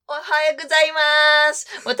はようございます。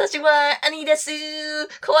私はアニです。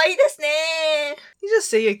かわいいですね。You just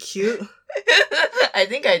say you're cute. I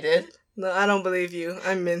think I did. No, I don't believe you.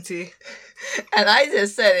 I'm Minty. And I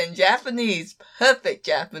just said in Japanese, perfect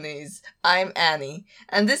Japanese, I'm Annie.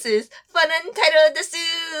 And this is Funan Tairo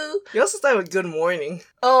desu. You also started with good morning.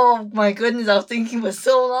 Oh my goodness, I was thinking for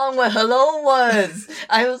so long what hello was.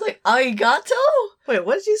 I was like, arigato? Wait,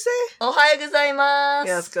 what did you say? Ohayou gozaimasu.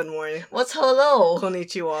 Yeah, it's good morning. What's hello?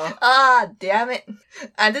 Konnichiwa. Ah, damn it.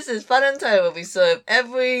 And this is Fun and Title, where we serve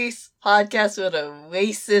every podcast with a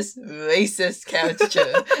racist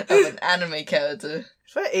caricature of an anime character.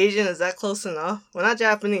 If we're Asian, is that close enough? We're not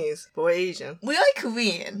Japanese, but we're Asian. We are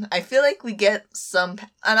Korean. I feel like we get some...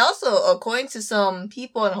 And also, according to some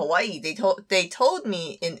people in Hawaii, they told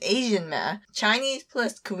me in Asian math, Chinese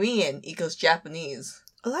plus Korean equals Japanese.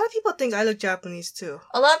 A lot of people think I look Japanese too.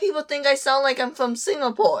 A lot of people think I sound like I'm from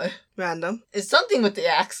Singapore. Random. It's something with the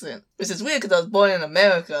accent, which is weird because I was born in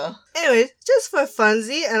America. Anyways, just for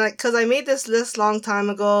funsies, and because I made this list long time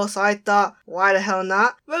ago, so I thought, why the hell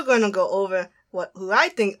not? We're going to go over who I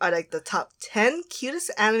think are like the top 10 cutest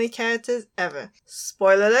anime characters ever.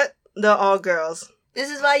 Spoiler alert, they're all girls. This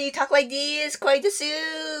is why you talk like this, quite the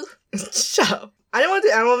Shut up. I didn't want to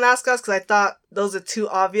do animal mascots because I thought those are too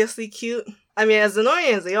obviously cute. I mean, as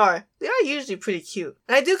annoying as they are usually pretty cute.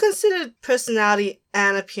 And I do consider personality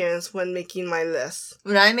and appearance when making my list.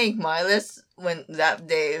 When I make my list, when that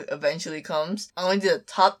day eventually comes, I'm going to do the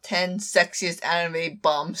top 10 sexiest anime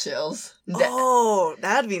bombshells.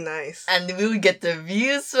 That'd be nice. And we would get the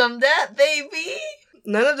views from that, baby!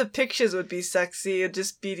 None of the pictures would be sexy. It'd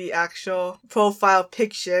just be the actual profile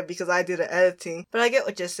picture because I did the editing. But I get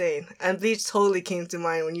what you're saying. And Bleach totally came to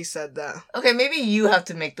mind when you said that. Okay, maybe you have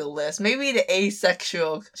to make the list. Maybe the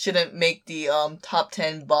asexual shouldn't make the top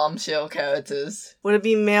 10 bombshell characters. Would it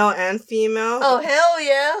be male and female? Oh, hell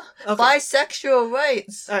yeah! Okay. Bisexual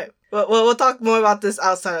rights. Alright. Well, we'll talk more about this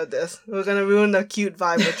outside of this. We're gonna ruin the cute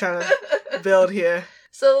vibe we're trying to build here.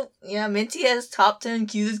 So, yeah, Minty has top 10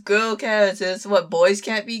 cutest girl characters. What, boys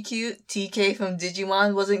can't be cute? TK from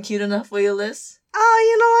Digimon wasn't cute enough for your list? Oh,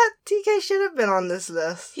 you know what? TK should have been on this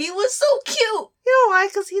list. He was so cute! You know why?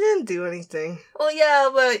 Because he didn't do anything. Well, yeah,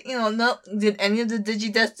 but, no, did any of the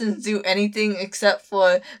Digidestins do anything except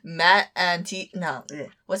for Matt and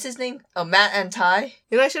what's his name? Oh, Matt and Tai?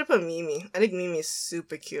 You know, I should have put Mimi. I think Mimi is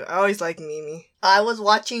super cute. I always like Mimi. I was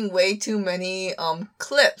watching way too many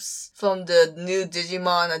clips from the new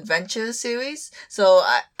Digimon Adventure series. So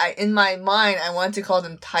I in my mind I wanted to call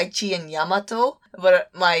them Taichi and Yamato. But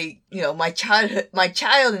my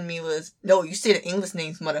child in me was, no, you say the English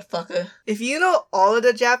names, motherfucker. If you know all of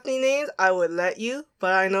the Japanese names, I would let you,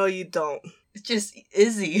 but I know you don't. It's just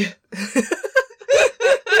Izzy.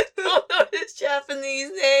 I don't know his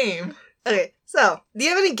Japanese name. Okay, so, do you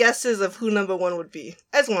have any guesses of who number one would be?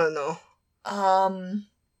 I just want to know.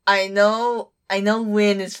 I know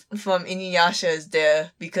Win is from Inuyasha is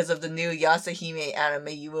there because of the new Yasahime anime.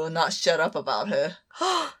 You will not shut up about her.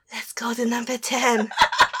 Let's go to number 10.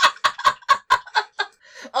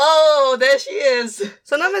 Oh, there she is.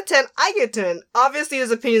 So number 10, I get to Rin. Obviously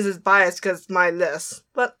his opinions is biased because it's my list.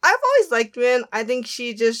 But I've always liked Rin. I think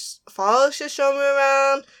she just follows Shishomi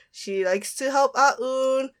around. She likes to help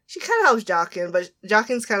Aun. She kind of helps Jockin, but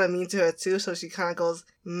Jockin's kind of mean to her too, so she kind of goes,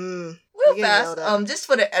 Real fast, just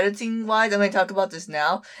for the editing wise, I'm going to talk about this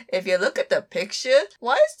now. If you look at the picture,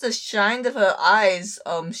 why is the shine of her eyes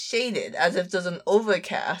shaded as if there's an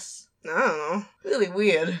overcast? I don't know. Really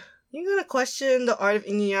weird. You're gonna question the art of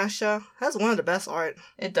Inuyasha? That's one of the best art.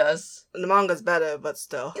 It does. The manga's better, but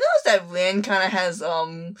still. You notice that Rin kind of has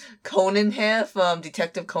Conan hair from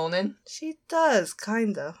Detective Conan? She does,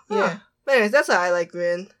 kinda. Yeah. Huh. But anyways, that's why I like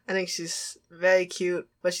Rin. I think she's very cute,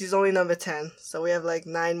 but she's only number 10, so we have like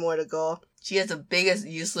 9 more to go. She has the biggest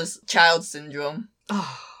useless child syndrome.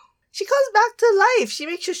 Oh. She comes back to life. She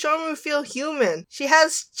makes Shishomaru feel human. She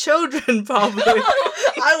has children, probably.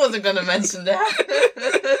 I wasn't gonna mention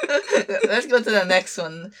that. Let's go to the next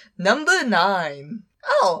one. Number 9.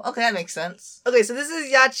 Oh, okay, that makes sense. Okay, so this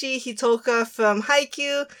is Yachi Hitoka from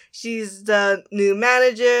Haikyuu. She's the new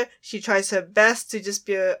manager. She tries her best to just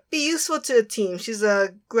be useful to the team. She's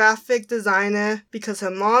a graphic designer because her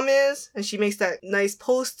mom is, and she makes that nice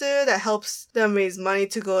poster that helps them raise money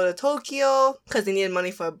to go to Tokyo because they needed money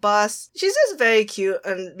for a bus. She's just very cute,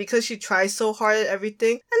 and because she tries so hard at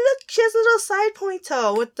everything. And look, she has a little side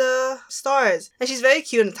ponytail with the stars. And she's very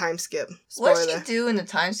cute in the time skip. Spoiler. What does she do in the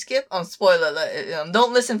time skip? Oh, spoiler alert.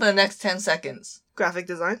 Don't listen for the next 10 seconds. Graphic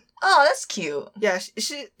design. Oh, that's cute. Yeah,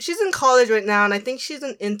 she's in college right now, and I think she's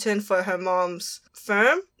an intern for her mom's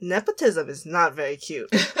firm. Nepotism is not very cute.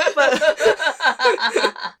 But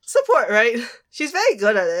so support, right? She's very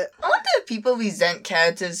good at it. I wonder if people resent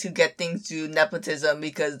characters who get things through nepotism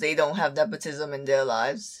because they don't have nepotism in their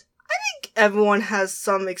lives. Everyone has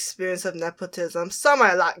some experience of nepotism. Some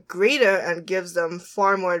are a lot greater and gives them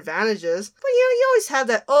far more advantages. But you always have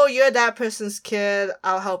that, oh, you're that person's kid,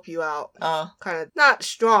 I'll help you out. Kind of not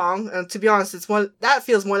strong. And to be honest, that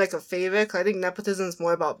feels more like a favor. 'Cause I think nepotism is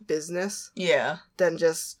more about business Yeah. than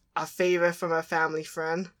just a favor from a family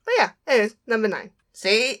friend. But yeah, anyways, number 9.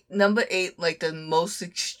 Say number 8 like the most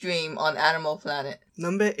extreme on Animal Planet.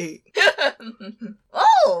 Number 8.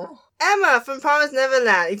 Oh! Emma from Promised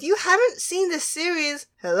Neverland. If you haven't seen this series,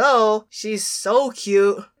 hello, she's so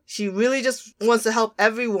cute. She really just wants to help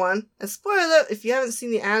everyone. And spoiler alert, if you haven't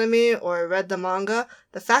seen the anime or read the manga,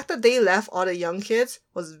 the fact that they left all the young kids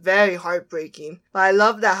was very heartbreaking. But I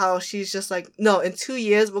love that how she's just like, no, in 2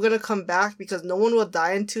 years, we're gonna come back because no one will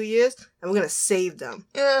die in 2 years, and we're gonna save them.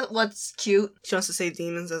 Yeah, what's cute? She wants to save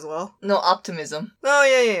demons as well. No optimism. Oh,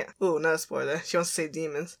 yeah. Ooh, not a spoiler. She wants to save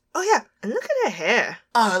demons. Oh, yeah, and look at her hair.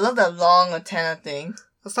 Oh, I love that long antenna thing.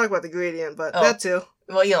 Let's talk about the gradient, but that too.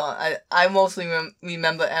 Well, you know, I mostly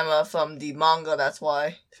remember Emma from the manga, that's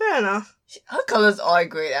why. Fair enough. Her colors are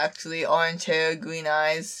great, actually. Orange hair, green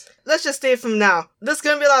eyes. Let's just stay from now. There's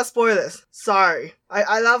gonna be a lot of spoilers. Sorry.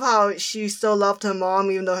 I love how she still loved her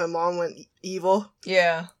mom, even though her mom went evil.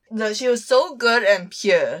 Yeah. She was so good and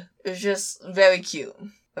pure. It was just very cute.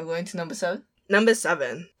 We're going to number 7? Number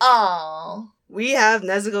 7. Aww. We have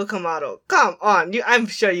Nezuko Kamado. Come on, I'm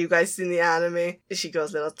sure you guys seen the anime. She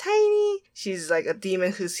grows little tiny. She's like a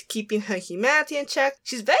demon who's keeping her humanity in check.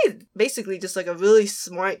 She's basically just like a really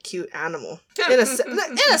smart, cute animal. In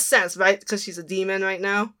a sense, right? Because she's a demon right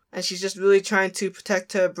now. And she's just really trying to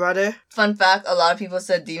protect her brother. Fun fact, a lot of people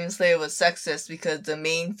said Demon Slayer was sexist because the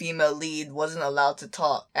main female lead wasn't allowed to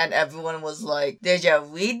talk. And everyone was like, did you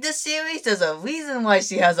read the series? There's a reason why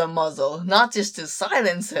she has a muzzle, not just to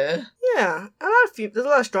silence her. Yeah, there's a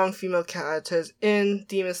lot of strong female characters in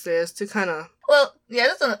Demon Slayers to kind of... Well, yeah,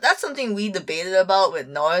 that's something we debated about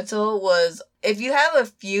with Naruto was... If you have a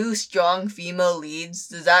few strong female leads,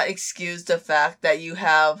 does that excuse the fact that you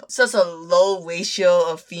have such a low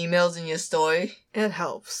ratio of females in your story? It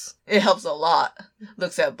helps. It helps a lot.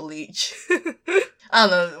 Looks at Bleach. I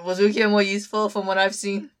don't know, was Rukia more useful from what I've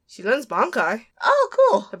seen? She learns Bankai. Oh,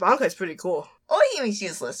 cool. The Bankai is pretty cool. Orihime's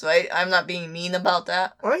useless, right? I'm not being mean about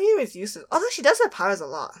that. Orihime's useless. Although she does have powers a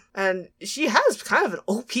lot. And she has kind of an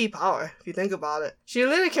OP power, if you think about it. She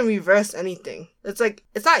literally can reverse anything. It's like,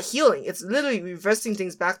 it's not healing. It's literally reversing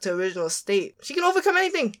things back to original state. She can overcome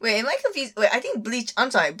anything. Wait, am I confused? Wait, I think Bleach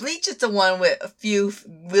is the one with a few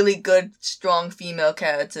really good, strong female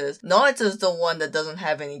characters. Naruto's the one that doesn't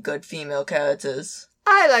have any good female characters.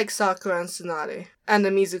 I like Sakura and Tsunade. And the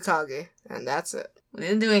Mizukage. And that's it. We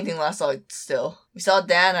didn't do anything last arc still. We saw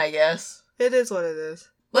Dan, I guess. It is what it is.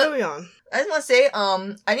 What are we on? I just want to say,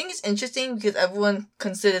 I think it's interesting because everyone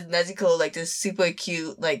considered Nezuko like this super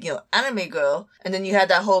cute, like, you know, anime girl. And then you had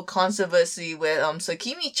that whole controversy with,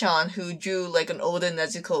 Sakimi-chan who drew like an older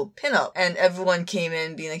Nezuko pinup. And everyone came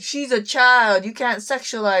in being like, she's a child, you can't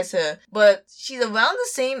sexualize her. But she's around the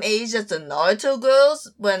same age as the Naruto girls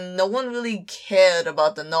when no one really cared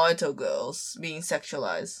about the Naruto girls being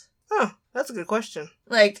sexualized. Huh, that's a good question.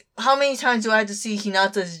 Like, how many times do I have to see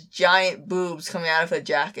Hinata's giant boobs coming out of her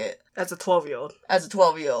jacket? As a 12-year-old. As a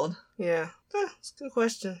 12-year-old. Yeah. That's a good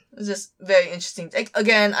question. It's just very interesting. Like,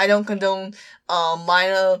 again, I don't condone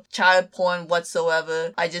minor child porn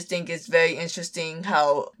whatsoever. I just think it's very interesting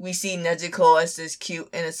how we see Nezuko as this cute,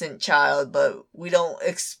 innocent child, but we don't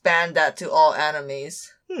expand that to all animes.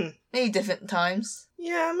 Maybe different times.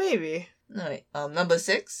 Yeah, maybe. Alright, number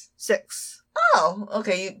 6? 6. Oh,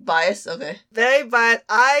 okay, you biased, okay. Very biased.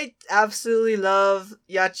 I absolutely love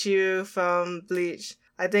Yachiru from Bleach.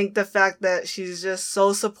 I think the fact that she's just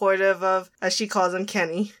so supportive of, as she calls him,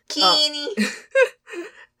 Kenny. Kenny!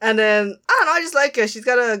 And then, I don't know, I just like her. She's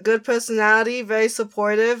got a good personality, very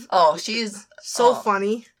supportive. Oh, she's... So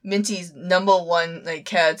funny. Minty's number 1, like,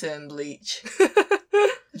 character in Bleach.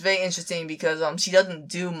 It's very interesting because, she doesn't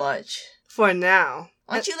do much. For now.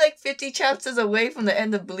 Aren't you, like, 50 chapters away from the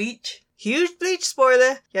end of Bleach? Huge Bleach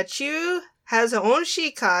spoiler. Yachiru has her own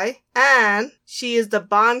Shikai, and she is the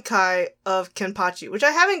Bankai of Kenpachi, which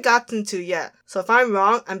I haven't gotten to yet. So if I'm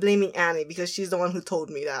wrong, I'm blaming Annie, because she's the one who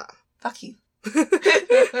told me that. Fuck you.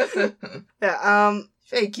 Yeah,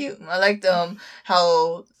 very cute. I liked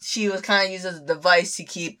how she was kind of used as a device to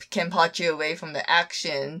keep Kenpachi away from the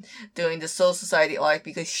action during the Soul Society arc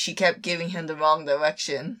because she kept giving him the wrong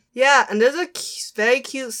direction. Yeah, and there's a very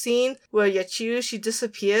cute scene where Yachiru, she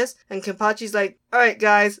disappears and Kenpachi's like, alright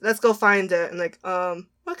guys, let's go find her. And like,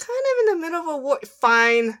 what We're kind of in the middle of a war.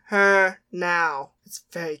 Find her now. It's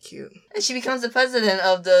very cute. And she becomes the president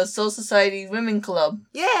of the Soul Society Women Club.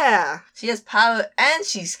 Yeah. She has power and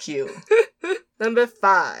she's cute. Number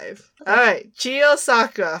 5. Alright, Chiyo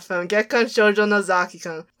Sakura from Gekkan Shoujo no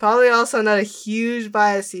Zaki-kun. Probably also not a huge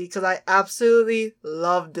bias because I absolutely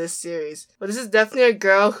love this series. But this is definitely a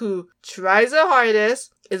girl who tries her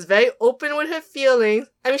hardest, is very open with her feelings.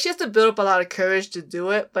 I mean, she has to build up a lot of courage to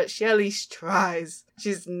do it, but she at least tries.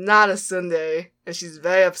 She's not a tsundere, and she's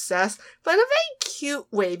very obsessed, but in a very cute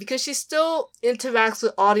way, because she still interacts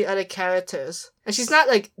with all the other characters. And she's not,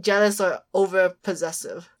 like, jealous or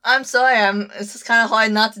over-possessive. I'm sorry, it's just kind of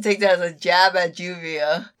hard not to take that as a jab at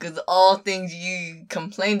Juvia, because all things you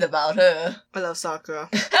complained about her. I love Sakura.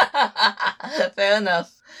 Fair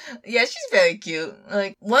enough. Yeah, she's very cute.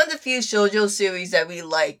 Like, one of the few shoujo series that we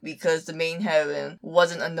like because the main heroine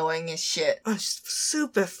wasn't annoying as shit. Oh, she's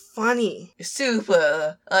super funny.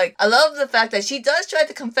 Super. Like, I love the fact that she does try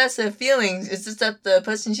to confess her feelings, it's just that the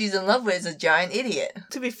person she's in love with is a giant idiot.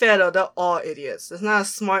 To be fair though, they're all idiots. There's not a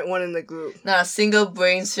smart one in the group. Not a single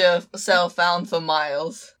brain cell found for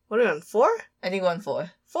Miles. What are we on, 4? I think 1-4.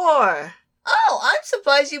 4! Oh, I'm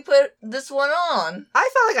surprised you put this one on. I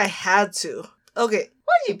felt like I had to. Okay,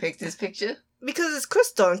 Why did you pick this picture? because it's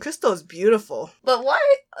Crystal, and Crystal is beautiful. But why,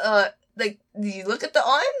 did you look at the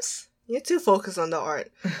arms? You're too focused on the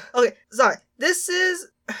art. Okay, sorry.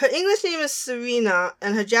 Her English name is Serena,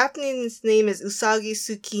 and her Japanese name is Usagi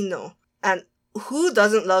Tsukino. And who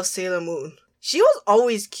doesn't love Sailor Moon? She was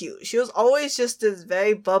always cute. She was always just this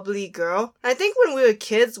very bubbly girl. I think when we were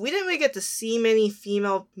kids, we didn't really get to see many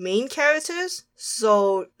female main characters.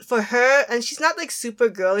 So for her, and she's not like super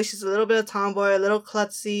girly, she's a little bit of tomboy, a little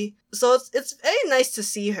klutzy. So it's very nice to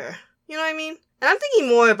see her. You know what I mean? And I'm thinking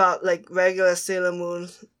more about like regular Sailor Moon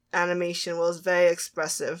animation was very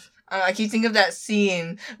expressive. I keep thinking of that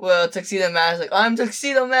scene where Tuxedo Mask is like, I'm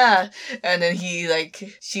Tuxedo Mask! And then she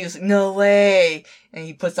was like, no way! And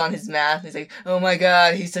he puts on his mask, and he's like, oh my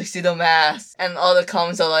god, he's Tuxedo Mask! And all the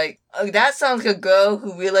comments are like, oh, that sounds like a girl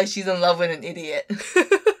who realized she's in love with an idiot.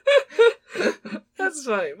 That's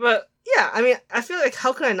funny. But yeah, I mean, I feel like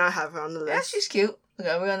how could I not have her on the list? Yeah, she's cute.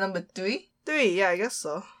 Okay, we're on number 3. 3, yeah, I guess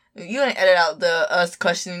so. You gonna edit out the us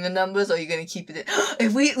questioning the numbers, or you gonna keep it in?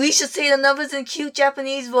 If we should say the numbers in cute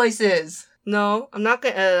Japanese voices. No, I'm not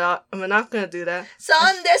gonna edit out. I'm not gonna do that.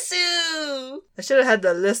 Sandesu! I should have had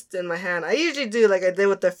the list in my hand. I usually do like I did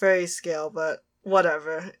with the fairy scale, but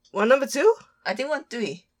whatever. One number 2? I think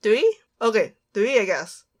 3. 3? Okay, 3 I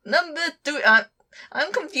guess. Number 3.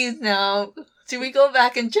 I'm confused now. Should we go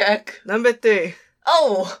back and check? Number 3.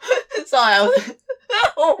 Oh, sorry.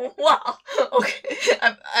 Oh, wow. Okay.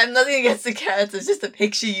 I'm nothing against the characters, just the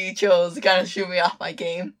picture you chose kind of threw me off my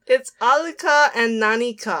game. It's Aluka and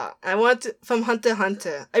Nanika. From Hunter x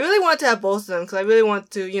Hunter. I really want to have both of them because I really want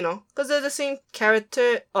to, because they're the same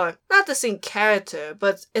character, or not the same character,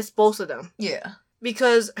 but it's both of them. Yeah.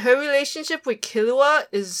 Because her relationship with Killua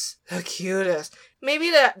is the cutest.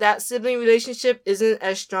 Maybe that sibling relationship isn't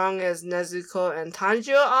as strong as Nezuko and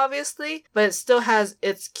Tanjiro, obviously, but it still has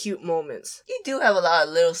its cute moments. You do have a lot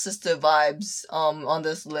of little sister vibes on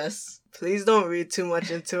this list. Please don't read too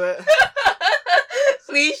much into it.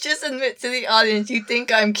 Please just admit to the audience you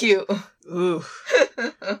think I'm cute. Ooh.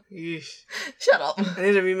 Yeesh. Shut up. I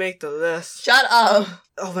need to remake the list. Shut up.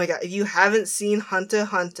 Oh my god, if you haven't seen Hunter x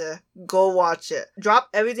Hunter, go watch it. Drop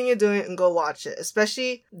everything you're doing and go watch it.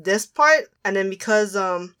 Especially this part. And then because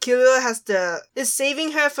Killua is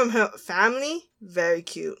saving her from her family. Very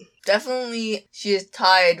cute. Definitely she is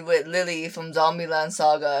tied with Lily from Zombieland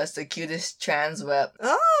Saga as the cutest trans rep.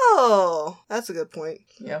 Oh, that's a good point.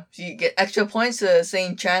 Yeah, she get extra points for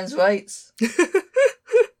saying trans rights.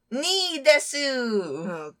 Ni desu!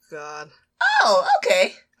 Oh god. Oh,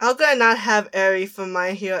 okay. How could I not have Eri from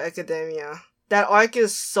My Hero Academia? That arc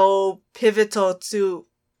is so pivotal to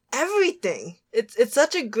everything. It's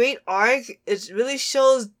such a great arc. It really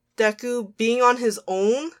shows Deku being on his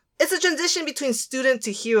own. It's a transition between student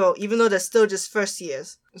to hero, even though they're still just first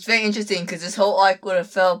years. It's very interesting because this whole arc would have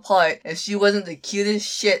fell apart if she wasn't the cutest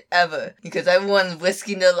shit ever. Because everyone's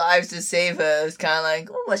risking their lives to save her. It's kind of like,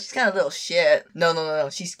 oh, she's kind of little shit. No,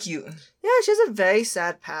 she's cute. Yeah, she has a very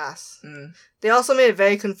sad past. They also made it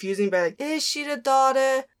very confusing by like, is she the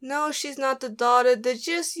daughter? No, she's not the daughter. They're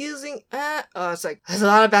just using it's like there's a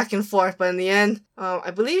lot of back and forth, but in the end,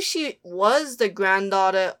 I believe she was the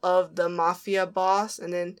granddaughter of the mafia boss,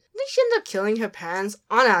 and then I think she ended up killing her parents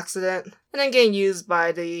on accident, and then getting used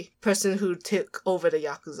by the person who took over the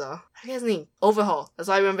Yakuza. I forget his name. Overhaul. That's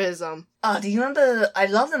why I remember his Do you remember? I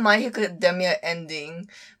love the My Hero Academia ending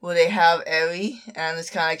where they have Eri and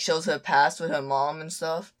this kind of like shows her past with her mom and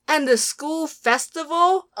stuff. And the school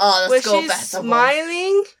festival. Oh, the where school she's festival.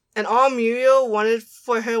 smiling, and all Muriel wanted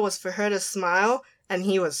for her was for her to smile, and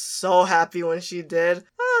he was so happy when she did.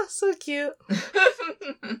 Ah, so cute.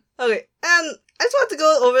 Okay, and I just want to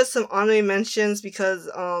go over some honorary mentions because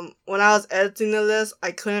when I was editing the list,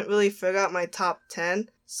 I couldn't really figure out my top 10.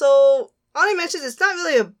 So honorary mentions, it's not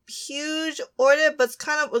really a huge order, but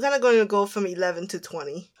we're kind of going to go from 11 to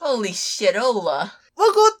 20. Holy shit, Ola.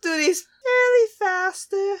 We'll go through these fairly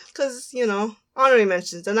faster because, honorary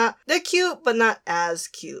mentions. They're cute, but not as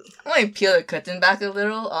cute. I want to peel the curtain back a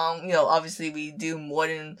little. Obviously we do more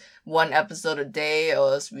than one episode a day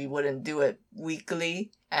or else we wouldn't do it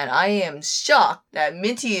weekly. And I am shocked that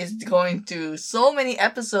Minty is going through so many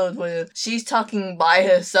episodes where she's talking by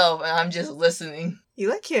herself and I'm just listening. You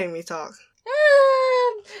like hearing me talk.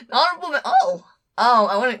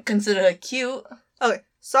 I wouldn't consider her cute. Okay.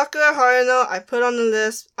 Sakura Haruno, I put on the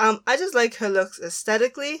list. I just like her looks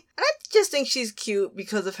aesthetically. And I just think she's cute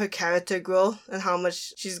because of her character growth and how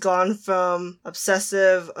much she's gone from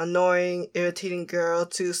obsessive, annoying, irritating girl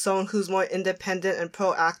to someone who's more independent and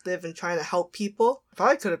proactive and trying to help people. I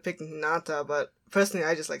probably could have picked Hinata, but personally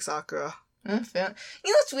I just like Sakura. Fair.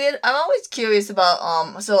 What's weird? I'm always curious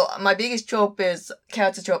about, so my biggest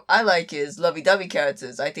character trope I like is lovey-dovey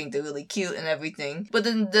characters. I think they're really cute and everything. But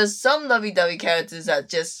then there's some lovey-dovey characters that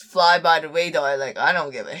just fly by the radar, like, I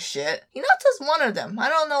don't give a shit. Hinata's one of them. I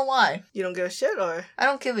don't know why. You don't give a shit, or? I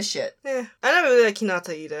don't give a shit. I never really like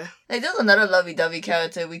Hinata either. Like, there's another lovey-dovey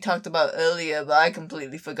character we talked about earlier, but I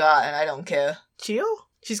completely forgot and I don't care. Chio?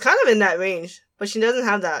 She's kind of in that range, but she doesn't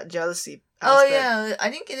have that jealousy aspect. Oh yeah, I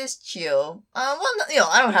think it is chill. I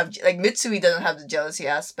don't have, like, Mitsui doesn't have the jealousy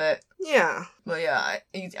aspect. Yeah. But yeah,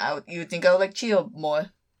 you would think I would like Chio more.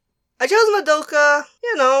 I chose Madoka.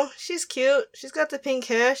 She's cute. She's got the pink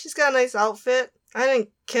hair. She's got a nice outfit. I didn't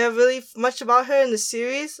care really much about her in the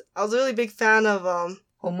series. I was a really big fan of,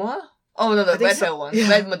 Homura? Oh no, the red hair one. Yeah.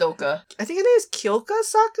 Red Madoka. I think her name is Kyoka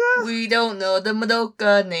Sakura? We don't know the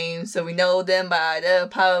Madoka names, so we know them by the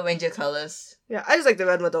Power Ranger colors. Yeah, I just like the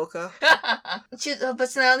red Madoka. Her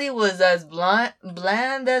personality was as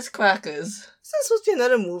bland as crackers. Is that supposed to be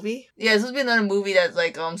another movie? Yeah, it's supposed to be another movie that's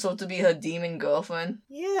like supposed to be her demon girlfriend.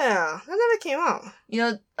 Yeah, that never came out.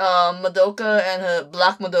 Madoka and her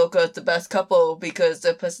Black Madoka is the best couple because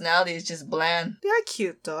their personality is just bland. They are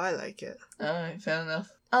cute though, I like it. Alright, fair enough.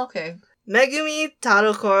 Okay. Megumi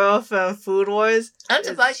Tadokoro from Food Wars. I'm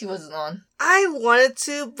surprised she wasn't on. I wanted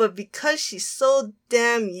to, but because she's so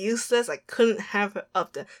damn useless, I couldn't have her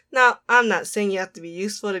up there. Now, I'm not saying you have to be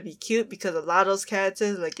useful to be cute, because a lot of those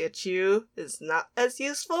characters, like Ichiru, is not as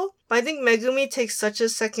useful. But I think Megumi takes such a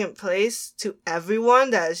second place to everyone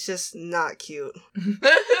that it's just not cute.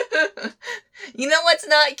 You know what's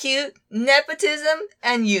not cute? Nepotism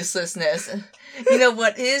and uselessness. You know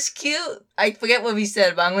what is cute? I forget what we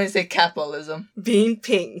said, but I'm going to say capitalism. Being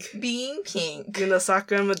pink. Being pink.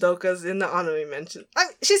 Sakura Madoka's in the honorary mention.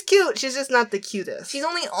 She's cute, she's just not the cutest. She's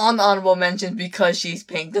only on the honorable mention because she's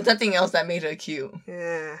pink. There's nothing else that made her cute.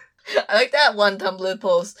 Yeah. I like that one Tumblr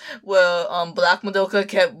post where Black Madoka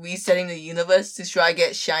kept resetting the universe to try to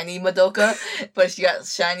get shiny Madoka, but she got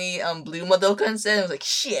shiny blue Madoka instead. It was like,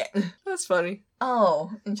 shit. That's funny.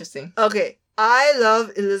 Oh, interesting. Okay. I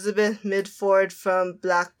love Elizabeth Midford from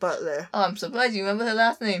Black Butler. Oh, I'm surprised you remember her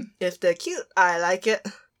last name. If they're cute, I like it.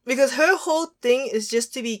 Because her whole thing is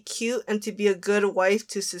just to be cute and to be a good wife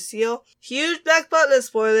to Cecile. Huge Black Butler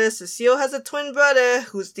spoilers. Cecile has a twin brother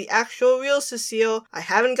who's the actual real Cecile. I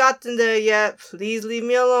haven't gotten there yet. Please leave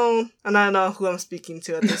me alone. And I don't know who I'm speaking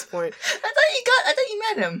to at this point. I thought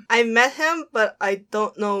you met him. I met him, but I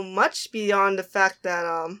don't know much beyond the fact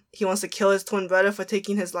that he wants to kill his twin brother for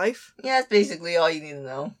taking his life. Yeah, that's basically all you need to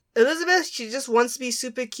know. Elizabeth, she just wants to be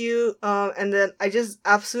super cute, and then I just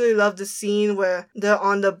absolutely love the scene where they're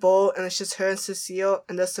on the boat and it's just her and Cecile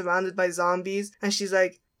and they're surrounded by zombies, and she's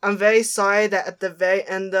like, I'm very sorry that at the very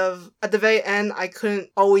end I couldn't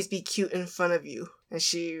always be cute in front of you. And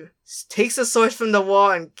she takes a sword from the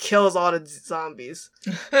wall and kills all the zombies.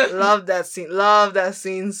 Love that scene. Love that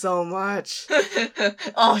scene so much.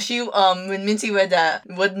 Oh, she when Minty read that,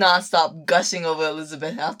 would not stop gushing over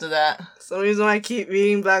Elizabeth after that. Some reason why I keep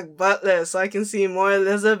reading Black Butler so I can see more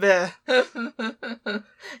Elizabeth.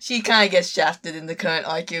 She kind of gets shafted in the current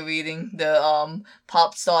arc you're reading, the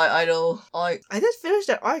pop star idol arc. I did finish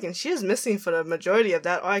that arc and she is missing for the majority of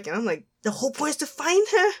that arc, and I'm like, the whole point is to find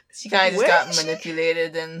her? She kind of just Where got is she?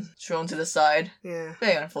 manipulated and thrown to the side. Yeah.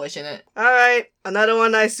 Very unfortunate. Alright, another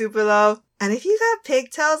one I super love. And if you got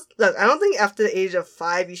pigtails, look, I don't think after the age of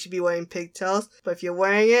 5 you should be wearing pigtails, but if you're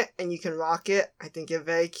wearing it and you can rock it, I think you're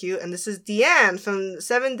very cute. And this is Deanne from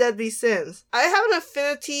Seven Deadly Sins. I have an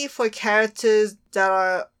affinity for characters that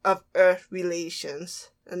are of Earth relations.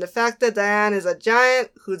 And the fact that Diane is a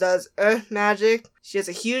giant who does earth magic, she has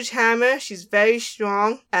a huge hammer, she's very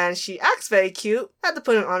strong, and she acts very cute. I had to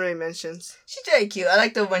put in honorary mentions. She's very cute. I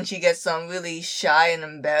like the when she gets really shy and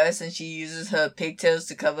embarrassed and she uses her pigtails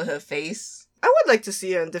to cover her face. I would like to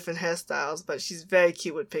see her in different hairstyles, but she's very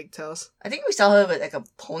cute with pigtails. I think we saw her with like a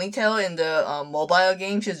ponytail in the mobile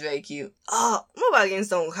game. She was very cute. Oh, mobile games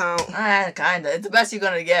don't count. Kinda. It's the best you're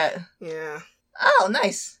gonna get. Yeah. Oh,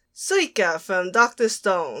 nice. Suika from Dr.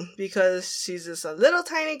 Stone, because she's just a little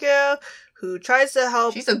tiny girl who tries to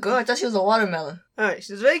help. She's a girl. I thought she was a watermelon. Alright,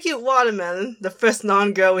 she's a very cute watermelon, the first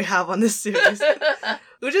non-girl we have on this series,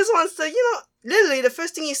 who just wants to, literally the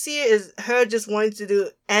first thing you see is her just wanting to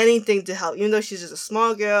do anything to help, even though she's just a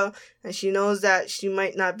small girl, and she knows that she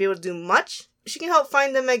might not be able to do much. She can help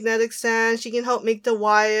find the magnetic sand, she can help make the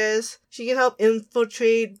wires, she can help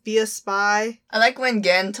infiltrate, be a spy. I like when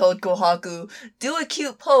Gen told Kohaku, do a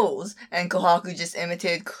cute pose, and Kohaku just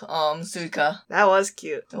imitated Suika. That was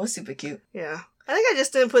cute. That was super cute. Yeah. I think I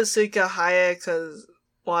just didn't put Suika higher because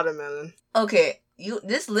watermelon. Okay, you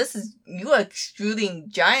are extruding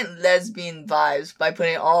giant lesbian vibes by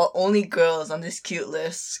putting only girls on this cute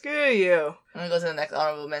list. Screw you. I'm gonna go to the next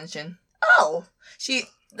honorable mention. Oh!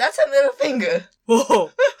 That's her middle finger. Whoa.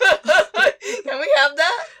 Can we have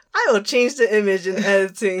that? I will change the image in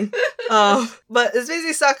editing. But it's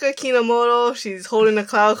basically Sakura Kinomoto. She's holding a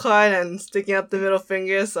cloud card and sticking up the middle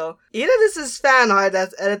finger. So either this is fan art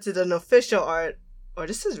that's edited in official art, or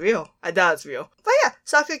this is real. I doubt it's real. But yeah,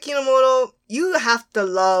 Sakura Kinomoto, you have to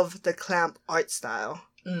love the clamp art style.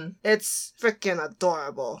 It's freaking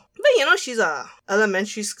adorable. But she's a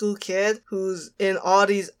elementary school kid who's in all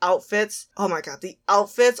these outfits. Oh my god, the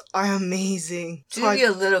outfits are amazing. Two of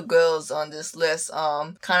your little girls on this list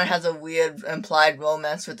kind of has a weird implied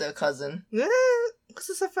romance with their cousin. What's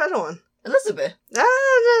this other one? Elizabeth.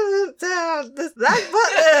 This Black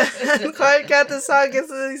Butler and Card Captain Sakura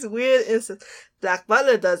gets these weird instances. Black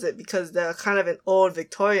Butler does it because they're kind of in old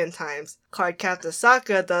Victorian times. Card Captain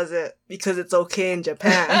Sakura does it because it's okay in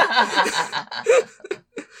Japan.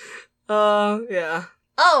 Yeah.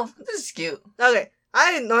 Oh, this is cute. Okay,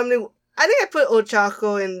 I think I put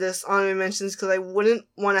Ochako in this honorary mentions because I wouldn't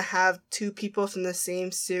want to have two people from the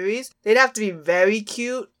same series. They'd have to be very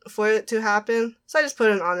cute for it to happen. So I just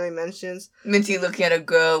put in honorary mentions. Minty looking at a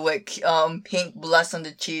girl with pink blush on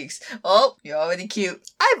the cheeks. Oh, you're already cute.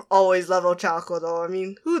 I've always loved Ochako though. I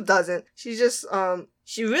mean, who doesn't? She's just,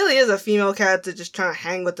 she really is a female character just trying to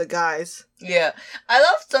hang with the guys. Yeah. I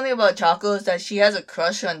love something about Choco is that she has a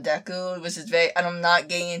crush on Deku, which is and I'm not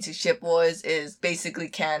getting into ship wars, is basically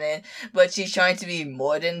canon, but she's trying to be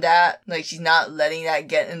more than that. Like, she's not letting that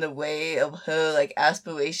get in the way of her,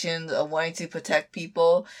 aspirations of wanting to protect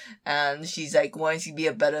people, and she's, wanting to be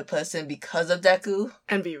a better person because of Deku.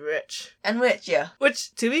 And be rich. And rich, yeah.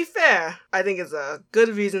 Which, to be fair, I think is a good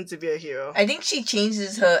reason to be a hero. I think she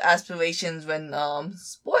changes her aspirations when,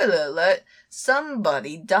 spoiler alert,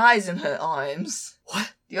 somebody dies in her arms.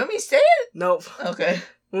 What? Do you want me to say it? Nope. Okay.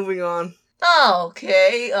 Moving on. Oh,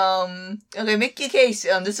 okay. Okay, make your case.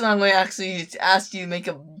 This one I'm going to actually ask you to make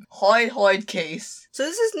a hard case. So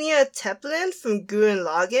this is Nia Teplin from Gurren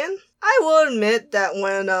Lagann. I will admit that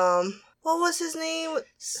when, what was his name?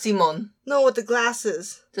 Simon. No, with the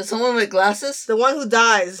glasses. There's someone with glasses? The one who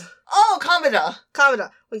dies. Oh, Kamada.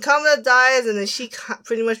 Kamada. When Kamada dies and then she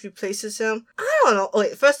pretty much replaces him. I don't know.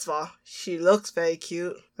 Wait, first of all, she looks very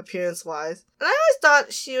cute, appearance-wise. And I always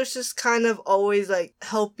thought she was just kind of always,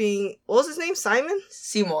 helping... What was his name? Simon?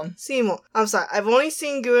 Simon. I'm sorry. I've only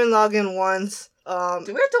seen Gurren Lagann once.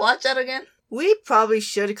 Do we have to watch that again? We probably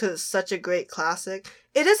should because it's such a great classic.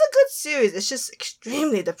 It is a good series. It's just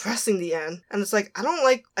extremely depressing, the end. And it's I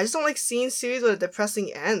just don't like seeing series with a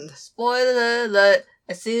depressing end. Spoiler alert.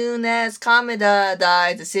 As soon as Kamada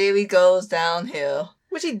dies, the series goes downhill.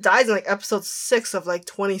 Which he dies in like episode 6 of like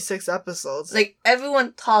 26 episodes. Like,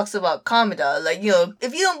 everyone talks about Kamada. Like,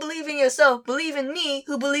 if you don't believe in yourself, believe in me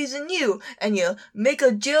who believes in you. And make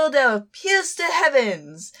a jewel that will pierce the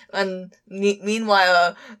heavens. And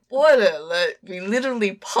meanwhile, spoiler alert, we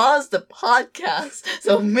literally paused the podcast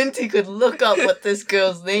so Minty could look up what this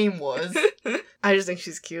girl's name was. I just think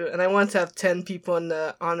she's cute, and I want to have 10 people in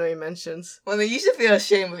the honorary mentions. Well, then you should feel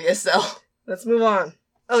ashamed of yourself. Let's move on.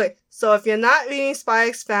 Okay, so if you're not reading Spy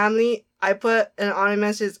X Family, I put an honorary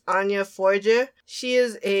mention is Anya Forger. She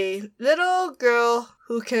is a little girl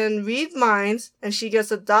who can read minds, and she gets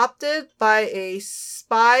adopted by a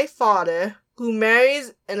spy father who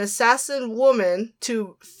marries an assassin woman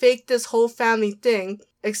to fake this whole family thing,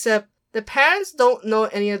 except the parents don't know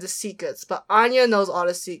any of the secrets, but Anya knows all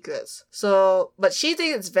the secrets. But she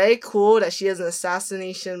thinks it's very cool that she has an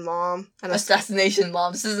assassination mom. Assassination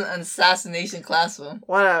mom? This isn't an assassination classroom.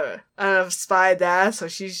 Whatever. And a spy dad, so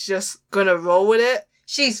she's just gonna roll with it.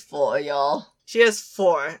 She's 4, y'all. She has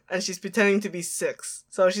 4, and she's pretending to be 6.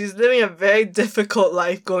 So she's living a very difficult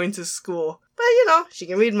life going to school. But, she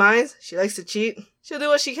can read minds. She likes to cheat. She'll do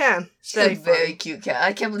what she can. She's a very cute cat.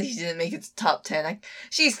 I can't believe she didn't make it to top 10.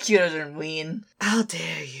 She's cuter than Ween. How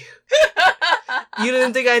dare you. You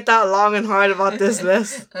didn't think I thought long and hard about this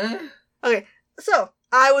list? Okay, so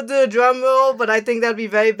I would do a drum roll, but I think that'd be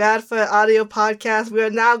very bad for an audio podcast. We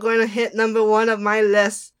are now going to hit number 1 of my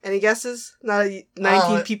list. Any guesses? Now that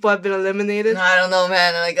 19 people have been eliminated? I don't know,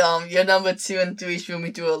 man. Your number 2 and 3 threw me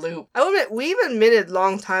through a loop. I will admit, we've admitted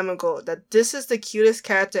long time ago that this is the cutest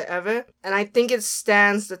character ever, and I think it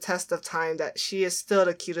stands the test of time that she is still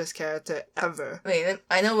the cutest character ever. Wait,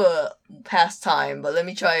 I know we're past time, but let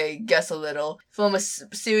me try to guess a little. From a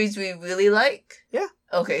series we really like? Yeah.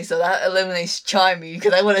 Okay, so that eliminates Charmy,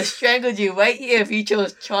 because I would have strangled you right here if you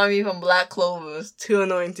chose Charmy from Black Clover. Too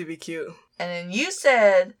annoying to be cute. And then you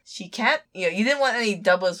said she can't, you didn't want any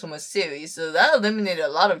doubles from a series, so that eliminated a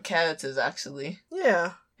lot of characters, actually.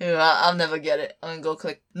 Yeah. I'll never get it. I'm gonna go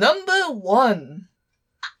click number 1.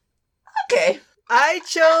 Okay. I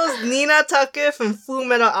chose Nina Tucker from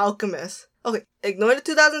Fullmetal Alchemist. Okay, ignore the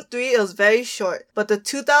 2003, it was very short. But the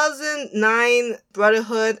 2009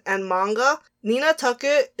 Brotherhood and manga, Nina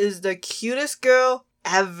Tucker is the cutest girl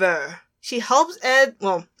ever. She helps Ed,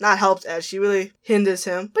 well, not helps Ed, she really hinders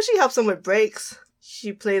him, but she helps him with breaks.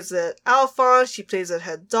 She plays with Alphonse, she plays with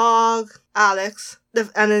her dog, Alex.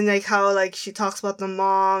 And then how she talks about the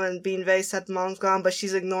mom and being very sad the mom's gone, but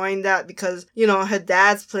she's ignoring that because, her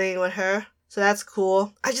dad's playing with her. So that's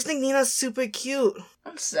cool. I just think Nina's super cute.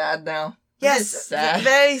 I'm sad now. Yes, sad.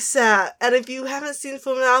 Very sad. And if you haven't seen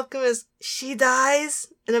Fullmetal Alchemist, she dies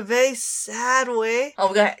in a very sad way. Oh,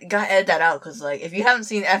 we gotta edit that out, because, if you haven't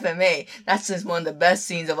seen FMA, that's just one of the best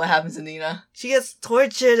scenes of what happens to Nina. She gets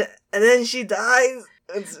tortured, and then she dies.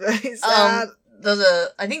 It's very sad.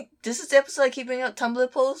 I think this is the episode I keep bringing up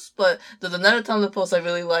Tumblr posts, but there's another Tumblr post I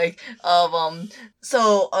really like of,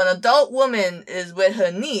 so an adult woman is with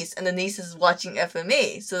her niece, and the niece is watching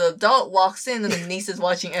FMA. So the adult walks in, and the niece is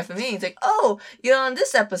watching FMA. It's like, oh, you're on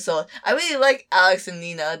this episode. I really like Alex and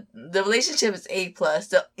Nina. The relationship is A+.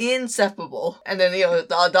 They're inseparable. And then, the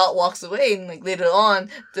adult walks away, and, later on,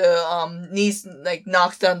 the, niece,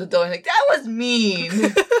 knocks down the door, and, that was mean.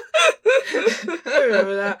 I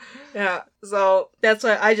remember that. Yeah, so that's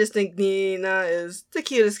why I just think Nina is the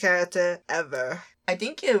cutest character ever. I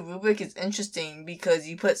think your rubric is interesting because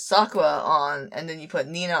you put Sakura on and then you put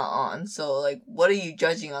Nina on. So, what are you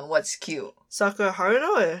judging on what's cute? Sakura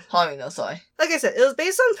Haruno or? Haruno, sorry. Like I said, it was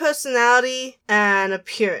based on personality and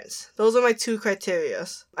appearance. Those are my 2 criteria.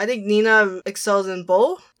 I think Nina excels in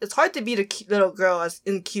both. It's hard to beat a little girl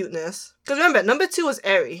in cuteness. Because remember, number 2 was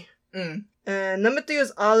Eri. And number 3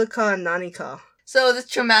 was Aluka and Nanika. So, the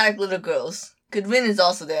traumatic little girls. Good-Win is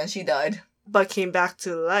also there, and she died. But came back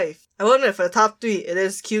to life. I will admit, for the top 3, it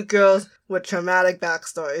is cute girls with traumatic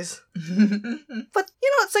backstories. But,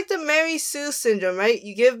 it's like the Mary Sue syndrome, right?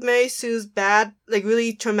 You give Mary Sue's bad,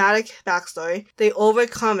 really traumatic backstory. They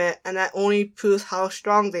overcome it, and that only proves how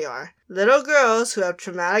strong they are. Little girls who have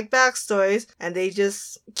traumatic backstories, and they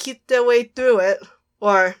just keep their way through it.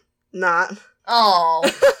 Or not. Oh.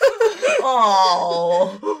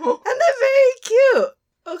 Oh. And they're very cute.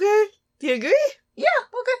 Okay? Do you agree? Yeah,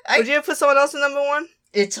 okay. Would you ever put someone else in number 1?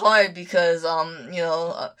 It's hard because,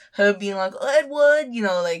 her being like, oh, Edward,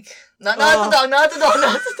 not the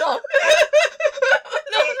dog.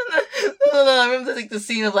 No, I remember, the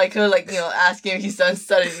scene of, her, asking if he's done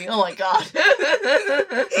studying. Oh, my God.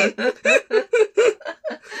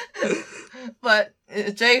 But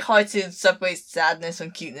it's very hard to separate sadness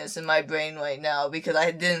from cuteness in my brain right now because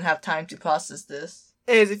I didn't have time to process this.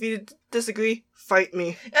 Anyways, if you disagree, fight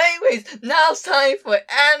me. Anyways, now it's time for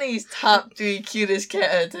Annie's top 3 cutest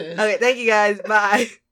characters. Okay, thank you guys. Bye.